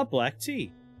a black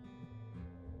tea.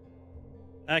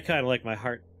 I kind of like my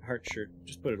heart shirt.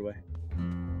 Just put it away.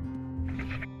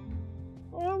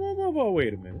 Oh,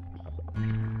 wait a minute.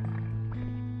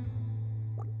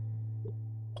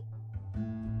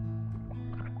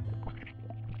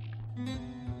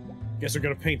 Guess we're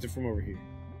gonna paint it from over here.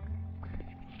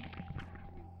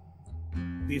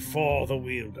 Before the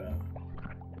wheel down.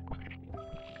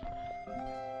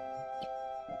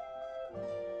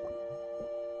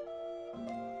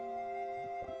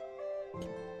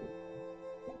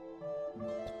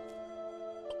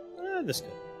 This guy.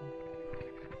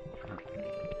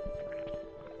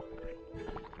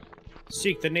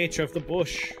 Seek the nature of the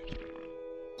bush.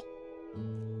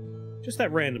 Just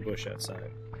that random bush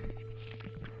outside.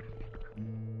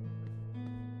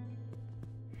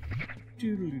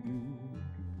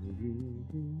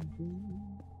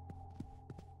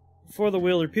 Before the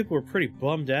wheeler, people were pretty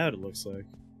bummed out, it looks like.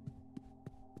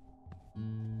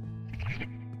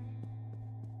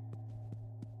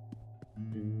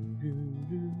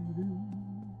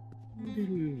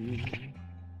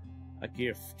 A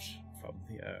gift from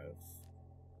the earth.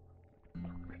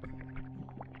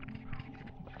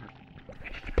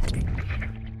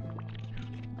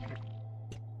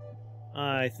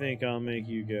 I think I'll make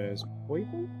you guys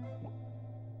purple.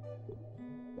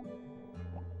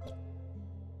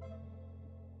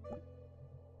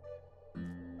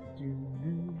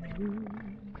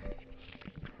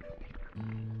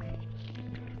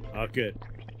 Oh, good. I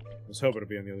was hoping to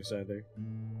be on the other side there.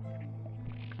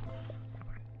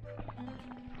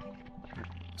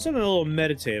 Something a little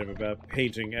meditative about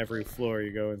painting every floor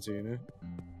you go into, you know?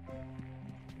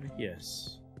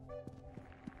 Yes.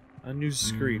 A new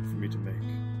screen for me to make.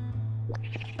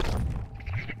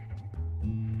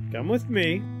 Come with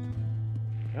me.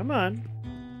 Come on.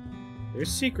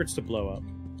 There's secrets to blow up.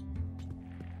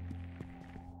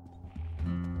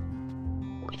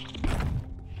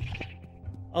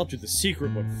 I'll do the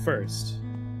secret one first.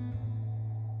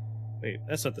 Wait,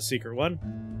 that's not the secret one.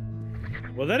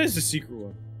 Well, that is the secret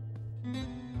one.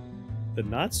 The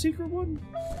not secret one?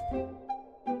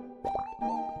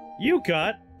 You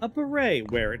got a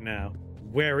beret. Wear it now.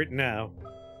 Wear it now.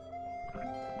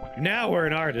 Now we're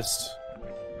an artist.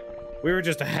 We were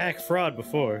just a hack fraud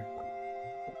before.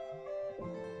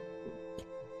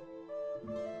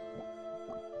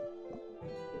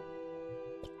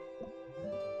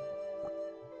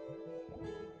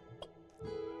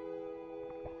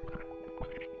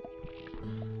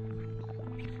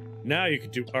 Now you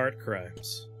can do art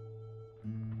crimes.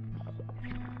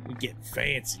 We're getting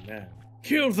fancy now.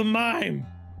 Kill the mime!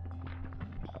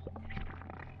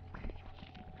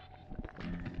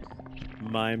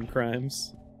 Mime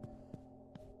crimes.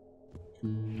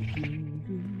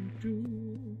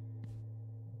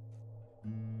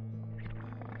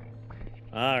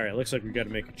 Alright, looks like we gotta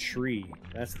make a tree.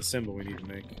 That's the symbol we need to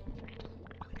make.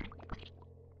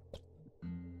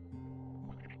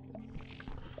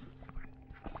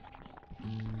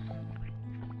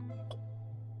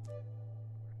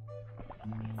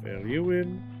 Fill you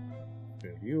in.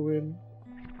 Fill you in.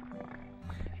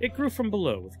 It grew from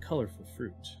below with colorful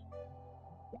fruit.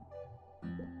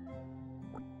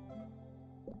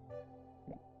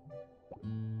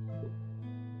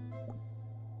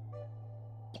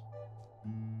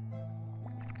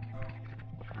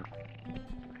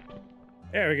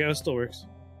 There we go, still works.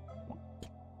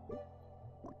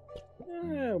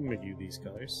 I'll make you these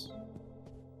colors.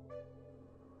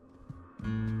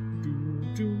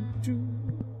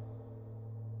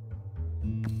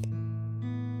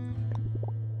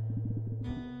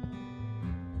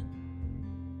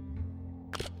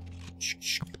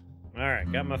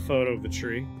 Alright, got my photo of the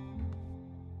tree.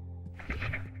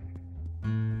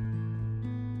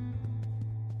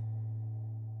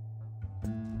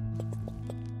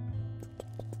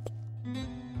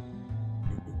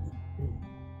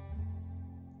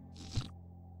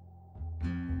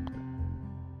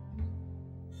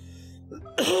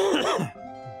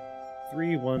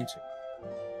 Three, 1, 2.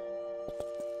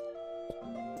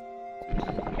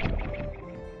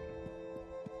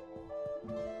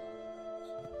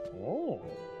 Oh,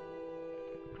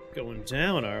 going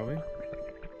down, are we?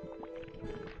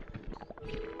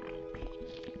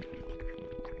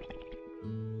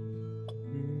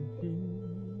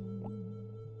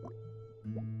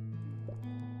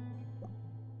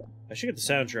 I should get the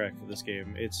soundtrack for this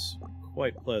game. It's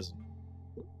quite pleasant.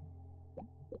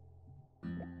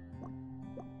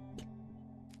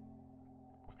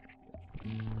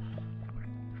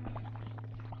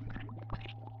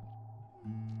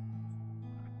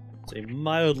 It's a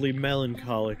mildly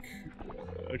melancholic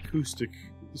acoustic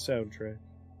soundtrack.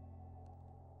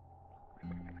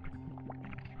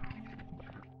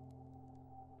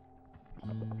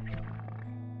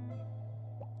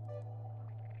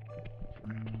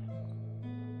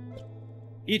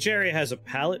 Each area has a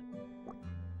palette,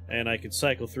 and I can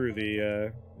cycle through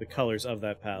the colors of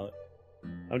that palette.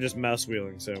 I'm just mouse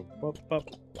wheeling, so bup, bup.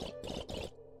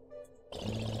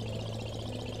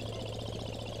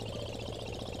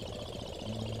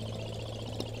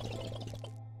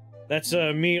 That's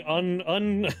me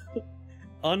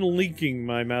unlinking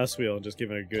my mouse wheel and just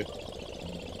giving it a good.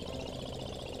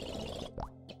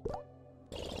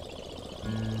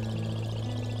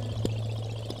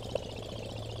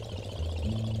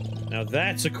 Now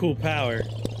that's a cool power.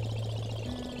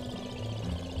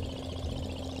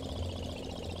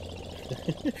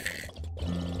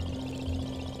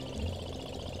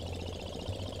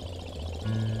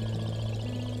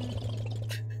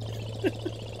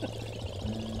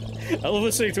 I love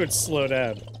listening to it slow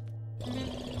down.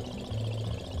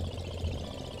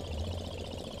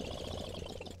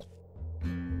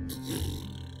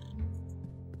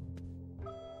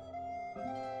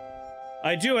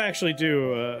 I do actually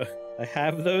do, I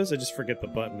have those, I just forget the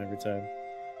button every time.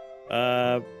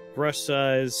 Brush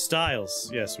size, styles.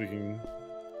 Yes, we can...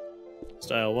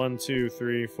 Style 1, 2,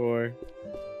 3, 4.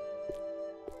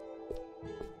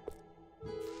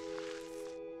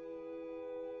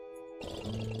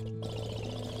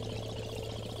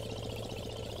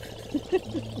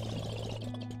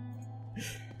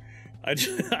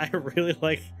 I really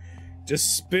like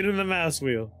just spinning the mouse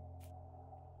wheel.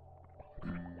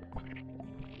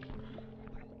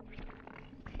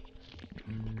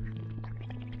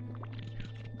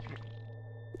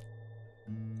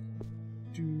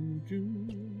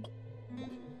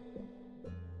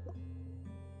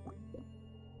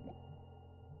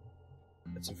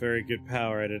 That's a very good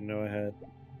power I didn't know I had.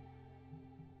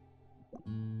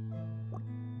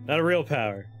 Not a real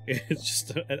power. It's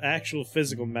just an actual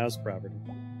physical mouse property.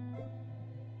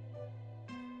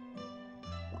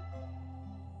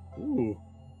 Ooh.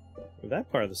 Where'd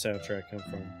that part of the soundtrack come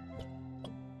from?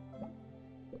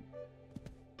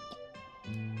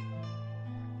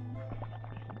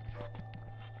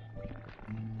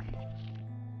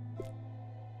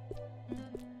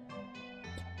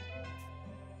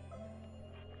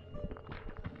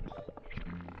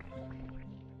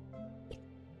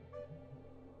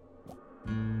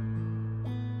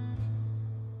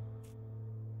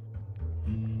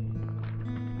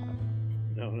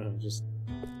 just...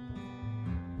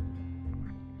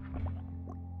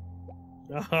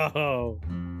 Oh!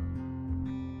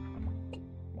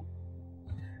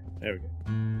 There we go.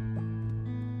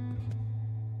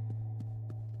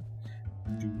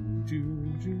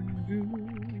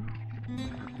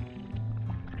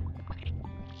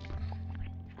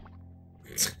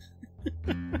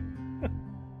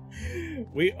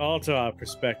 We alter our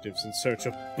perspectives in search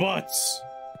of butts.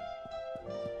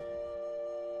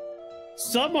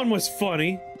 Someone was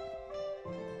funny.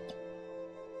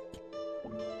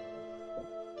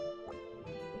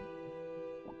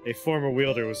 A former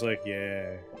wielder was like,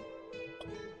 yeah.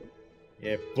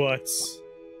 Yeah, butts.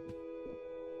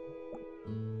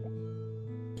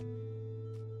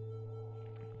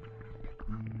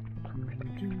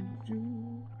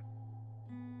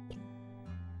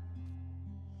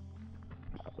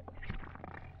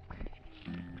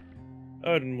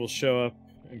 Odin will show up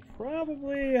in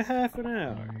probably a half an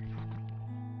hour.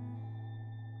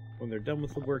 When they're done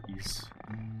with the workies.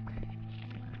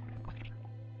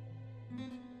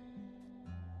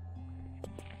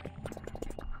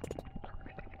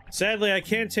 Sadly, I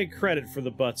can't take credit for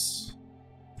the butts.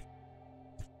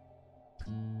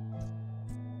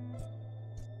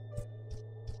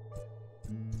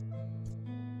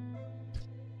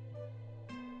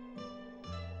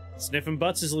 Sniffing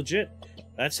butts is legit.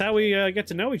 That's how we get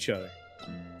to know each other.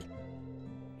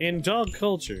 In dog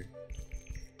culture.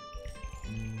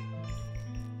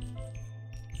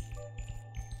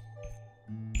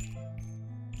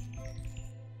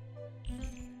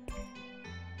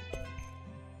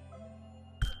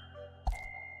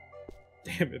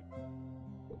 Damn it.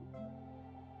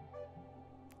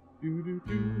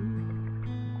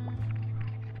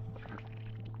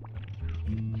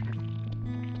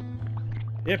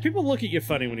 Yeah, people look at you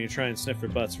funny when you try and sniff their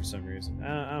butts for some reason.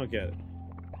 I don't get it.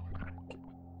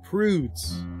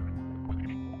 Prudes.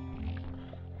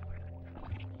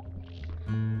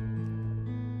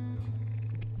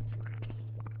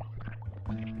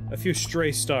 A few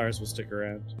stray stars will stick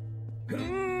around.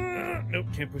 Nope,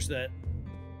 can't push that.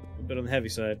 A bit on the heavy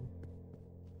side.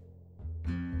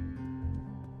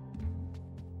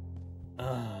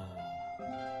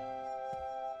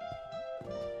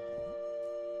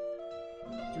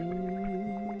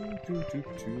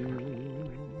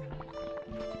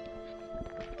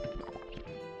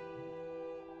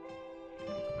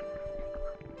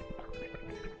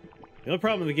 The only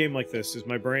problem with a game like this is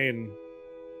my brain,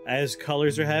 as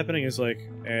colors are happening, is like,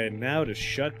 and now to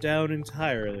shut down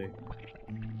entirely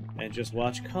and just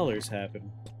watch colors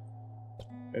happen.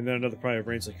 And then another part of my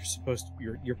brain's like, you're supposed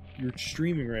to, you're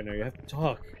streaming right now, you have to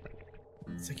talk.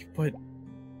 It's like, but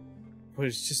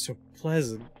it's just so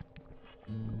pleasant.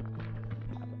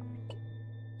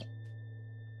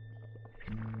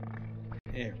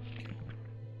 There we go.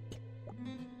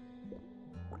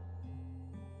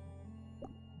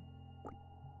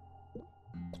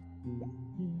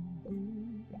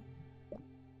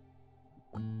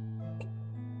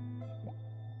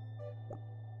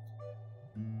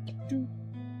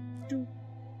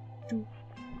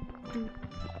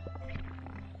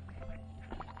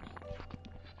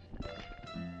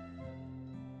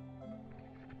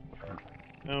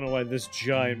 I don't know why this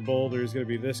giant boulder is going to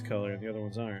be this color and the other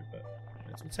ones aren't, but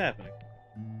that's what's happening.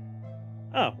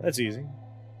 Oh, that's easy.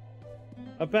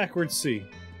 A backward C.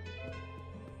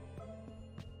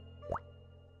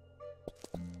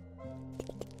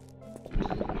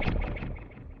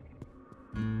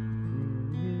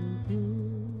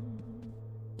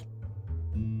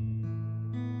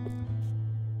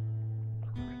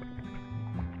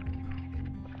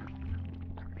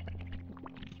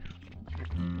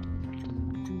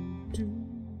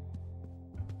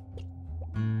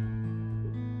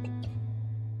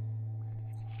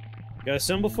 Got a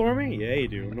symbol for me? Yeah, you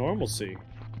do. Normalcy.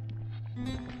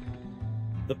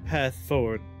 The path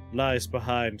forward lies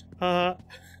behind. Haha.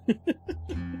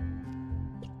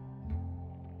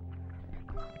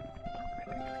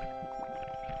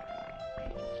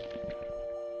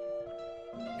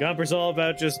 Gomper's all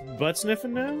about just butt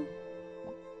sniffing now?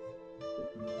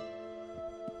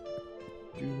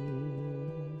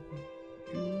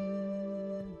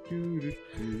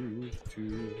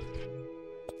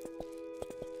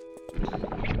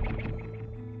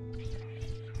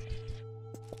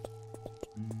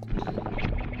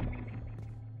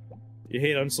 You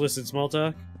hate unsolicited small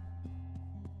talk?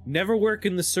 Never work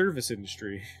in the service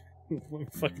industry. Let me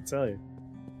fucking tell you.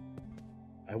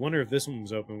 I wonder if this one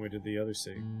was open when we did the other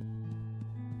scene.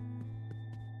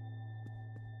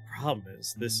 Problem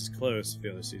is, this is closed if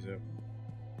the other C's open.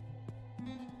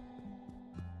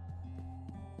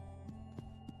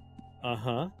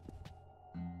 Uh-huh.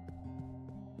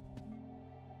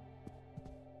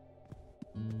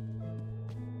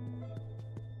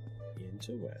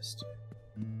 to west.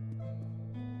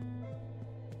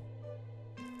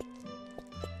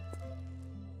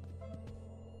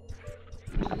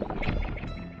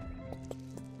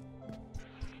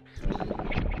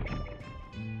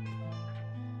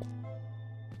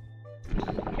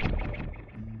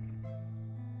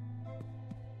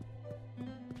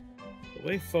 The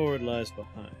way forward lies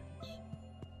behind.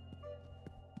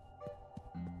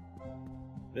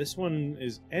 This one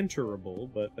is enterable,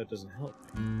 but that doesn't help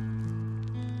me.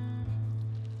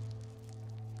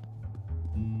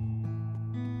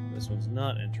 This one's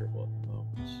not enterable at the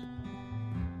moment.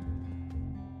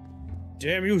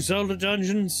 Damn you, Zelda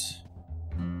dungeons!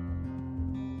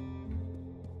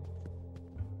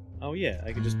 Oh yeah,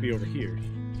 I could just be over here.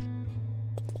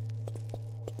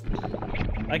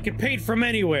 I can paint from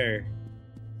anywhere!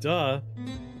 Duh.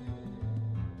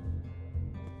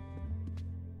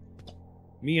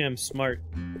 Me, I'm smart.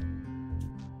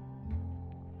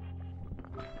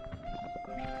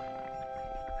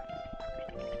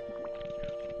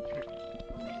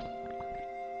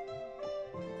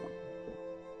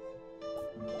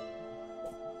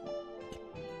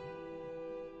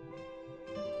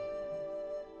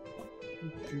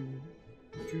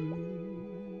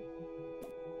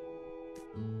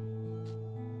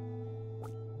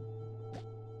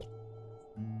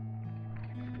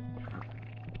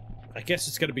 I guess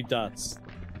it's gonna be dots.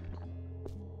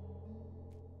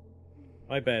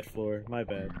 My bad, Floor. My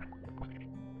bad.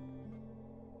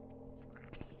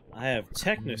 I have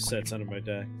Technics sets under my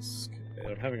desk.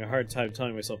 I'm having a hard time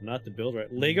telling myself not to build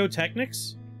right. Lego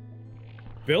Technics?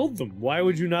 Build them! Why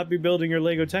would you not be building your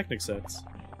Lego Technic sets?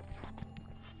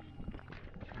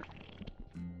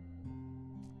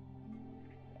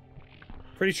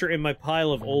 Pretty sure in my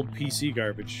pile of old PC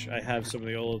garbage, I have some of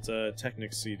the old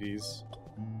Technic CDs.